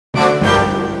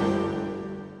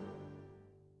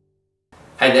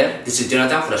Hi there, this is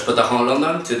Jonathan from Spotahome,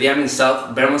 London. Today I'm in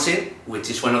South Bermondsey,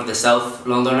 which is one of the South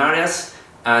London areas,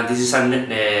 and this is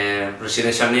a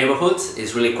residential neighborhood.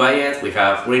 It's really quiet. We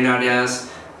have green areas,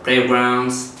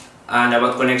 playgrounds, and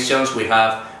about connections we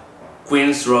have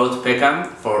Queen's Road Peckham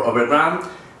for Overground,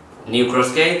 New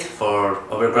Cross Gate for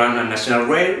Overground and National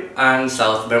Rail, and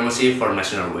South Bermondsey for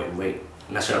National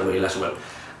Rail as well.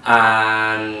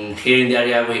 And here in the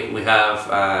area we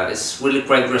have, it's really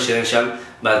quite residential,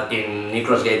 but in New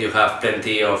Cross Gate you have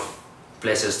plenty of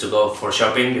places to go for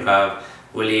shopping. You have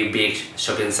really big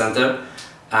shopping center,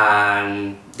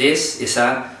 and this is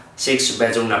a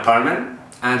 6-bedroom apartment,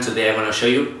 and today I'm going to show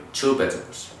you 2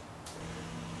 bedrooms.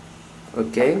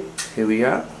 Okay, here we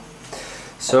are.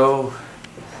 So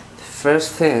the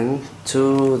first thing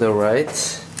to the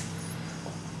right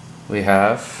we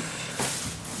have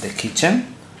the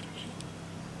kitchen,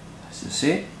 as you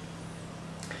see.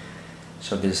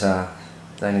 So there's a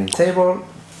dining table.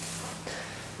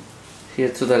 Here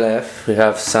to the left we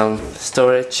have some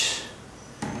storage,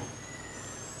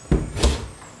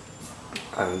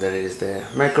 and there is the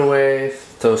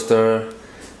microwave, toaster,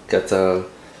 kettle.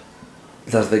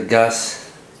 There's the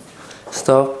gas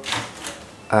stove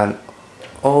and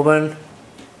oven,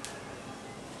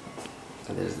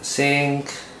 and there's the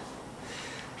sink,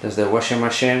 there's the washing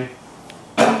machine,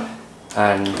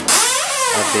 and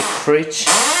a big fridge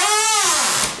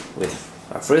with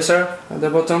a freezer at the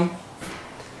bottom.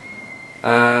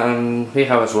 And we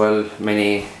have as well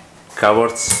many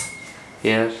cupboards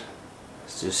here,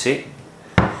 as you see,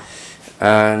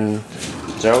 and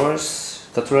drawers,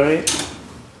 cutlery.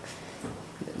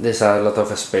 There's a lot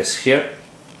of space here.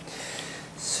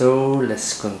 So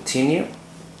let's continue.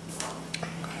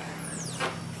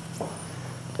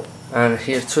 And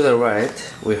here to the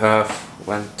right we have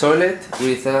one toilet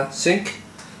with a sink,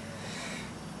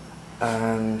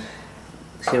 and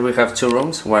here we have 2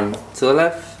 rooms, one to the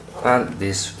left and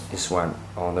this is one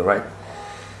on the right.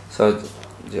 So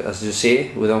as you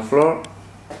see, wooden floor.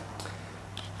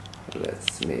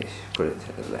 Let me put it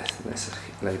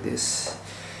like this.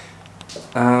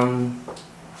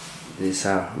 This is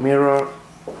a mirror,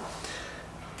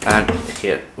 and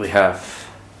here we have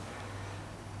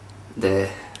the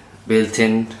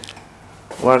built-in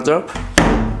wardrobe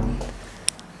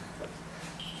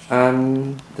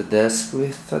and the desk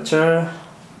with a chair,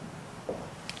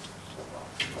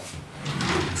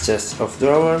 chest of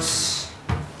drawers,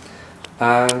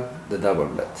 and the double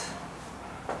bed.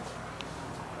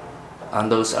 And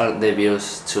those are the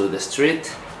views to the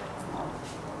street.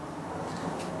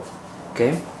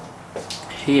 Okay,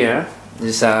 here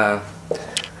is a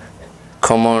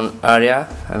common area,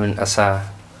 as a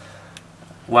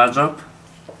wardrobe,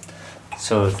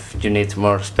 so if you need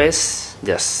more space,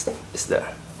 just it's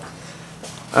there.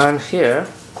 And here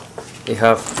we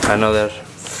have another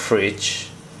fridge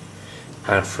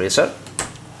and freezer.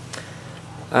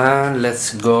 And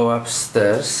let's go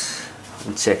upstairs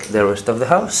and check the rest of the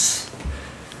house.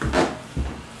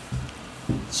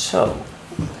 So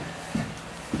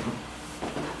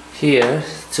here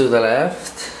to the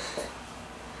left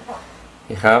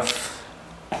you have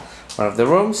one of the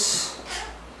rooms.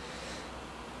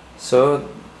 So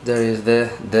there is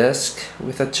the desk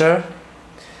with a chair.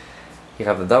 You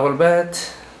have the double bed,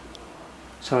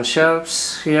 some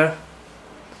shelves here,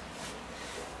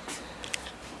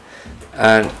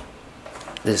 and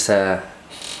there's a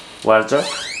wardrobe,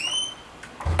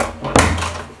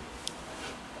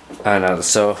 and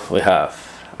also we have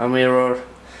a mirror,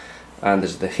 and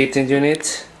there's the heating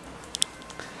unit.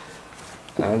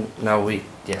 And now we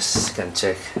just can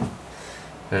check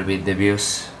a little bit the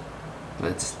views.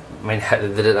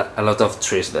 There are a lot of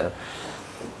trees there.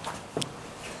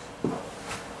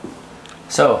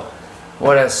 So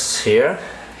what else here?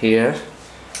 Here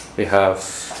we have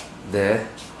the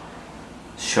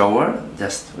shower.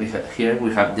 Here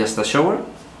we have just a shower,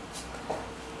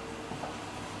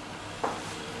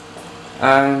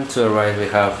 and to the right we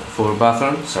have full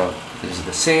bathroom. So this is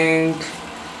the sink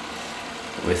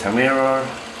with a mirror,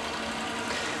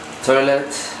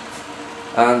 toilet,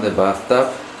 and the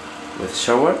bathtub with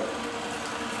shower.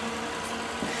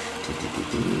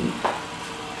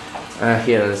 And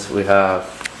here we have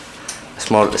a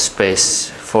small space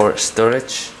for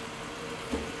storage.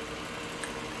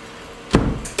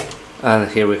 And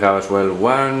here we have as well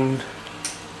 1,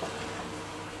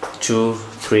 2,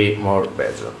 3 more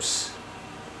bedrooms.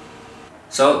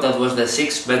 So that was the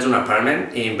 6-bedroom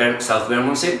apartment in South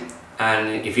Bermondsey.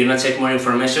 And if you want to check more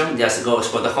information, just go to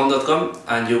spotahome.com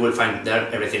and you will find there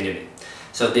everything you need.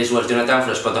 So this was Jonathan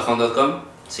from spotahome.com.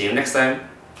 See you next time.